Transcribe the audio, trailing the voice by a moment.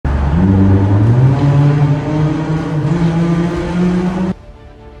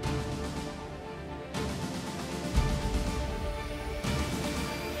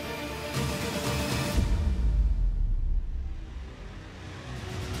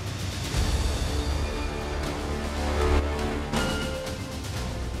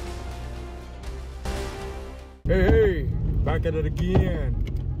Hey, back at it again.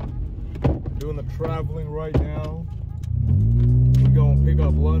 Doing the traveling right now. We're gonna pick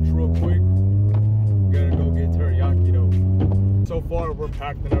up lunch real quick. Gotta go get teriyaki though. So far we're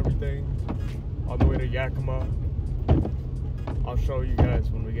packed and everything. On the way to Yakima. I'll show you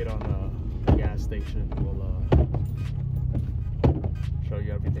guys when we get on a gas station. We'll show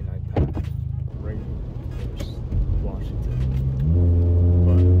you everything I packed. Right here's Washington.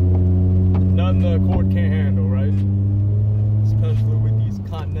 But nothing the cord can't handle, right? Especially with these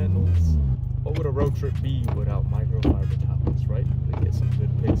Continentals. What would a road trip be without microfiber towels, right? To get some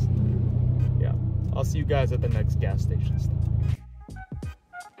good pics in there. Yeah. I'll see you guys at the next gas station stop.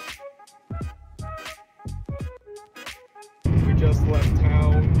 We just left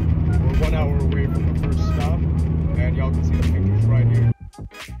town. We're 1 hour away from the first stop. And y'all can see the pictures right here.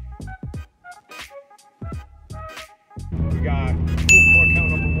 We got cool car count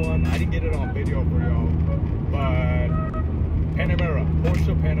number 1. I didn't get it on video for y'all. But Panamera,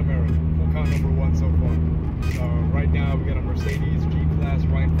 Porsche Panamera. Cool count number 1 so far. So right now we got a Mercedes G-Class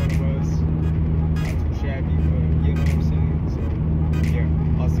right in front of us. Not too shabby, but you know what I'm saying? So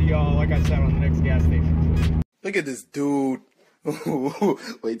yeah, I'll see y'all, like I said, on the next gas station. Look at this dude.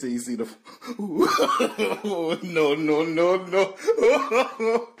 Wait till you see the. No, no, no, no.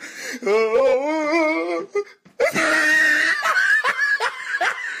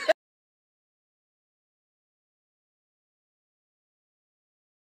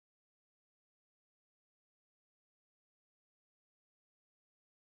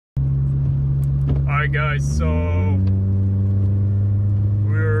 Alright guys, so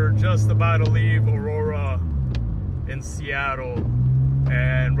we're just about to leave Aurora in Seattle,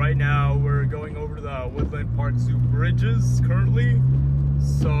 and right now we're going over to the Woodland Park Zoo bridges currently.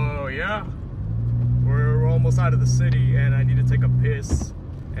 So yeah, we're almost out of the city and I need to take a piss,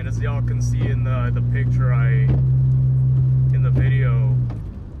 and as y'all can see in the picture in the video,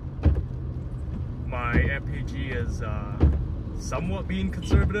 my MPG is somewhat being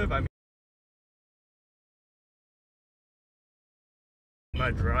conservative. I mean, my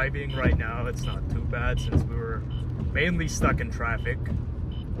driving right now, it's not too bad since we were mainly stuck in traffic,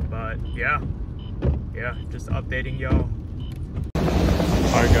 but yeah, just updating y'all.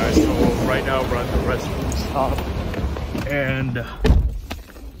 Alright guys, so right now we're at the restroom stop, and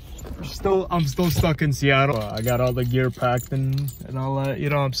I'm still stuck in Seattle. I got all the gear packed and all that, you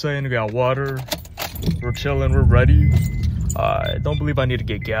know what I'm saying? We got water, we're chilling, we're ready. I don't believe I need to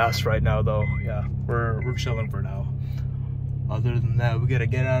get gas right now though. Yeah, we're chilling for now. Other than that, we gotta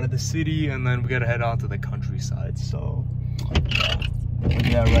get out of the city and then we gotta head out to the countryside. So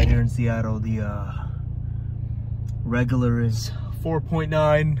yeah, right here in Seattle, the regular is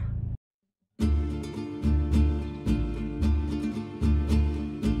 4.9.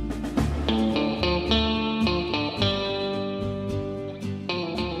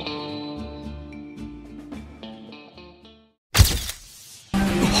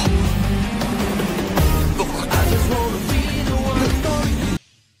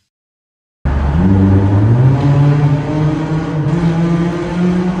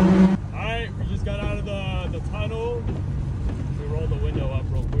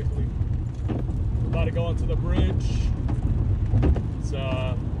 To the bridge. It's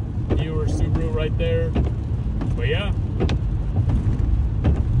a newer Subaru right there, but yeah,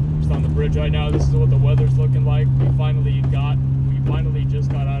 just on the bridge right now. This is what the weather's looking like. We finally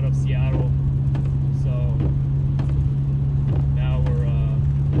just got out of Seattle, so now we're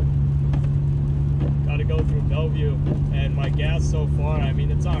gotta go through Bellevue, and my gas so far, I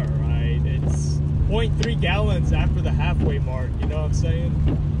mean, it's all right. It's 0.3 gallons after the halfway mark, you know what I'm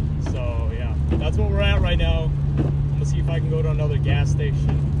saying? So yeah, that's what we're at right now. I'm gonna see if I can go to another gas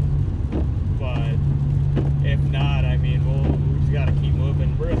station, but if not, I mean, we just gotta keep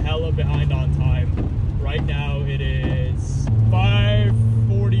moving. We're hella behind on time. Right now it is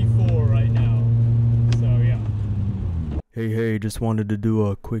 5:44 right now, so yeah. Hey, just wanted to do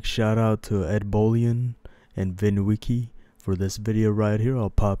a quick shout out to Ed Bolian and VinWiki for this video right here. I'll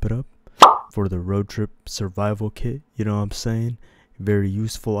pop it up for the road trip survival kit, you know what I'm saying? Very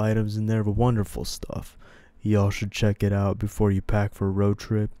useful items in there, wonderful stuff. Y'all should check it out before you pack for a road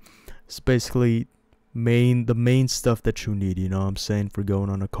trip. It's basically the main stuff that you need, you know what I'm saying, for going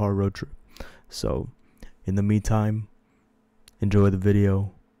on a car road trip. So in the meantime, enjoy the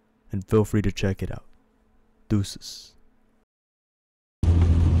video and feel free to check it out. Deuces.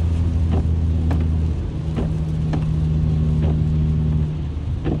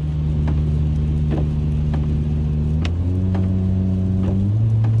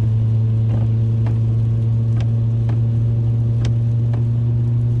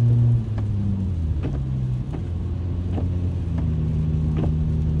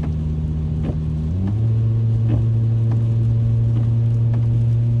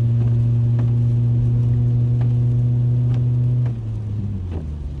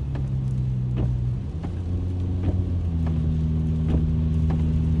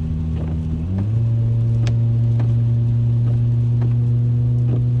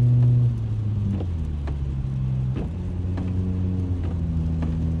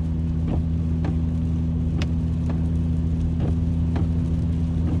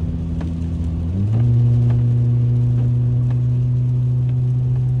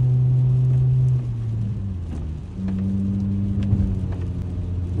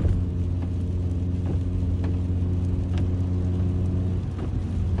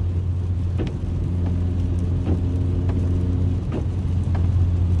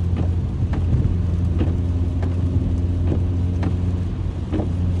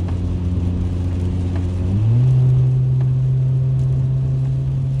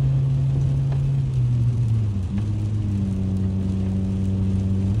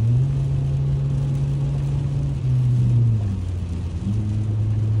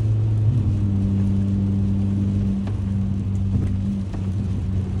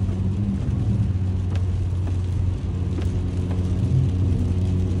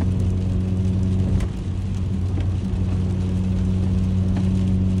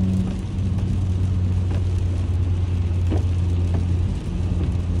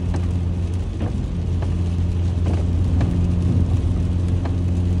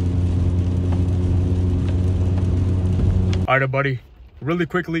 All right, buddy, really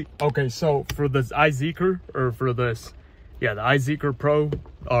quickly. Okay, so for this iZeeker, or for this, yeah, the iZeeker Pro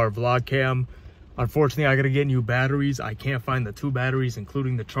or vlog cam, unfortunately, I gotta get new batteries. I can't find the 2 batteries,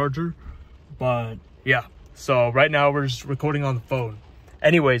 including the charger. But yeah, so right now we're just recording on the phone.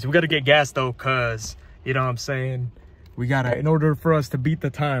 Anyways, we gotta get gas though, cause you know what I'm saying, we gotta, in order for us to beat the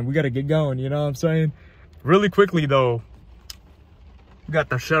time, we gotta get going, you know what I'm saying. Really quickly though, we got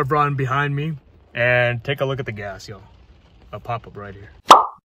the Chevron behind me, and take a look at the gas, yo. A pop-up right here.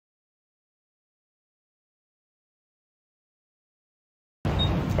 All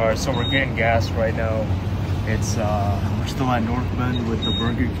right, so we're getting gas right now. It's we're still at North Bend with the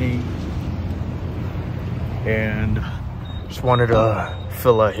Burger King, and just wanted to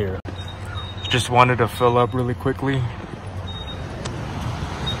fill out here. Just wanted to fill up really quickly.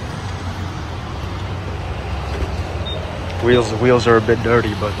 Wheels are a bit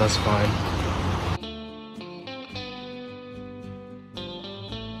dirty, but that's fine.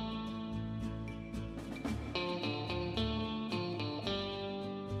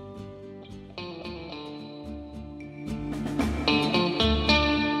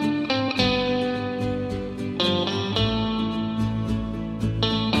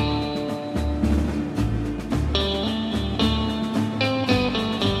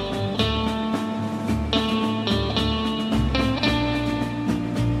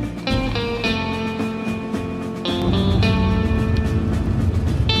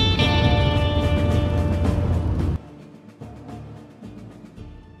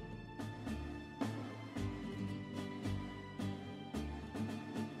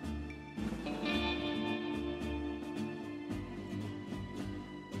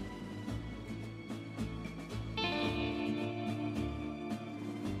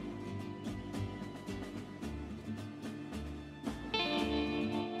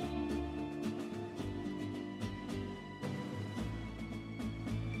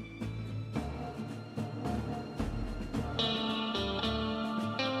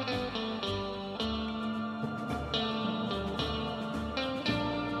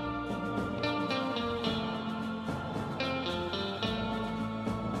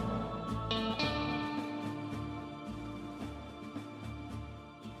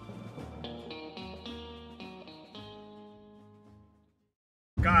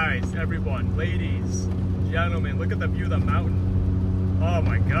 Guys, everyone, ladies, gentlemen, look at the view of the mountain. Oh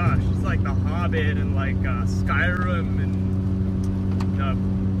my gosh, it's like The Hobbit and like Skyrim and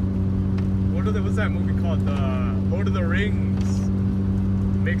what's that movie called? The Lord of the Rings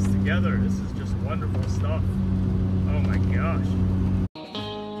mixed together. This is just wonderful stuff. Oh my gosh.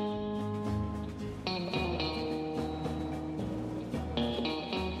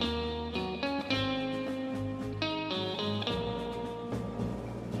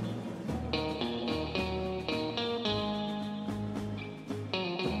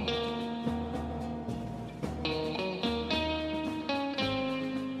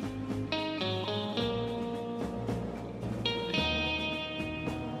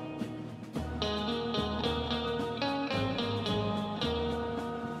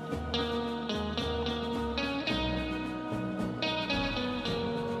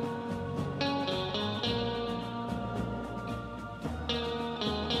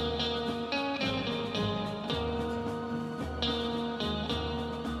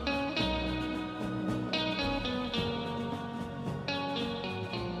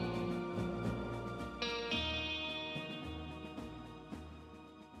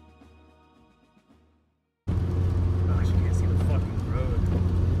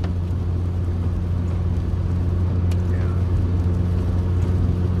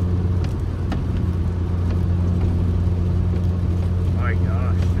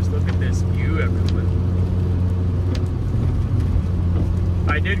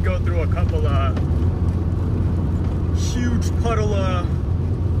 I did go through a couple of huge puddle of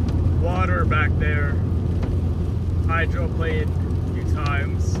water back there. Hydroplaned a few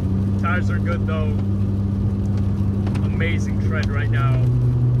times. Tires are good though. Amazing tread right now.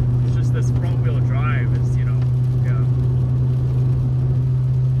 It's just this front wheel drive is, you know, yeah.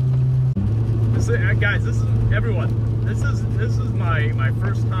 Guys, this is everyone. This is my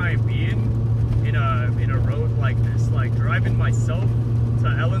first time being in a road like this, like driving myself to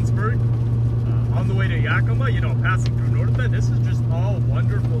Ellensburg on the way to Yakima, you know, passing through North Bend. This is just all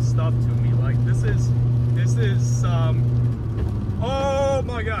wonderful stuff to me. Like this is oh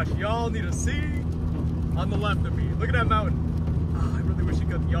my gosh, y'all need to see on the left of me. Look at that mountain. Oh, I really wish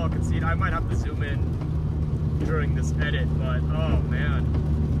y'all could see it. I might have to zoom in during this edit, but oh man,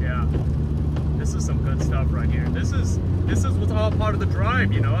 yeah. This is some good stuff right here. This is what's all part of the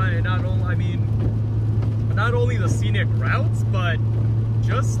drive, you know. And not only, I mean, not only the scenic routes, but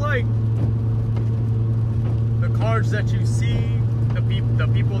just like the cars that you see, the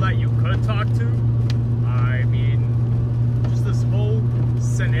people that you could talk to. I mean, just this whole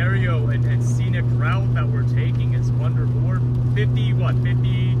scenario and scenic route that we're taking is wonderful. We're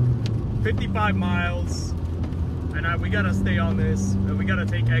 55 miles, and we gotta stay on this, and we gotta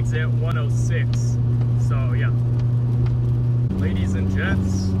take exit 106. So yeah, ladies and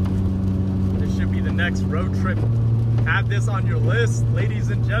gents, this should be the next road trip. Add this on your list, ladies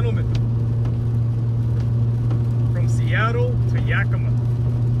and gentlemen. From Seattle to Yakima.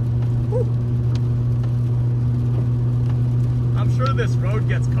 Woo. I'm sure this road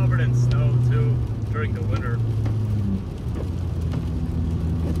gets covered in snow too during the winter.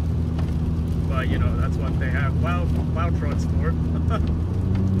 But you know, that's what they have plow trucks for.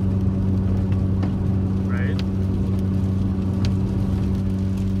 Right?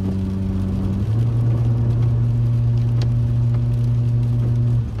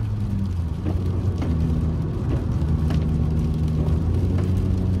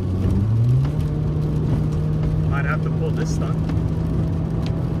 Might have to pull this stunt.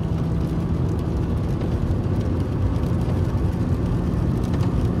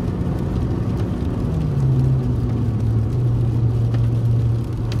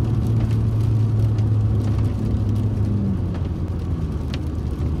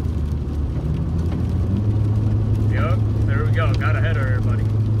 Got ahead of everybody.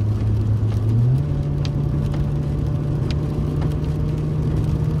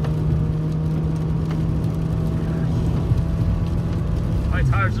 My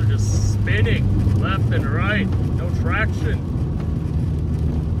tires are just spinning left and right. No traction.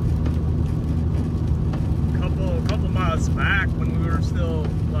 Couple miles back when we were still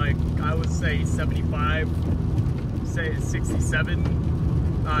like, I would say 75, say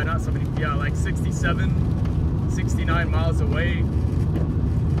 67. Not 70. Yeah, like 67. 69 miles away,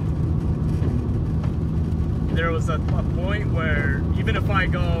 there was a point where even if I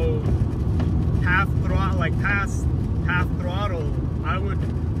go half throttle, like past half throttle, I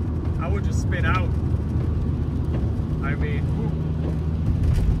would just spin out. I mean,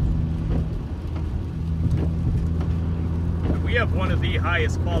 we have one of the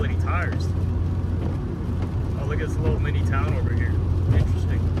highest quality tires. Oh, look at this little mini town over here.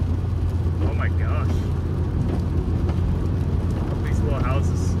 Interesting. Oh my gosh. Little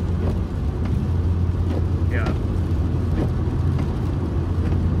houses. Yeah.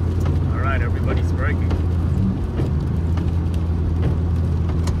 Alright, everybody's braking.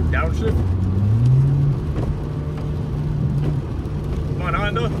 Downshift. Come on,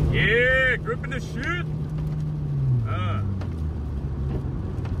 Honda. Yeah, gripping the shit.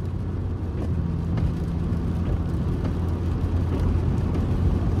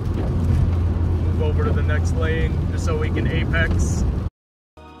 Move over to the next lane just so we can apex.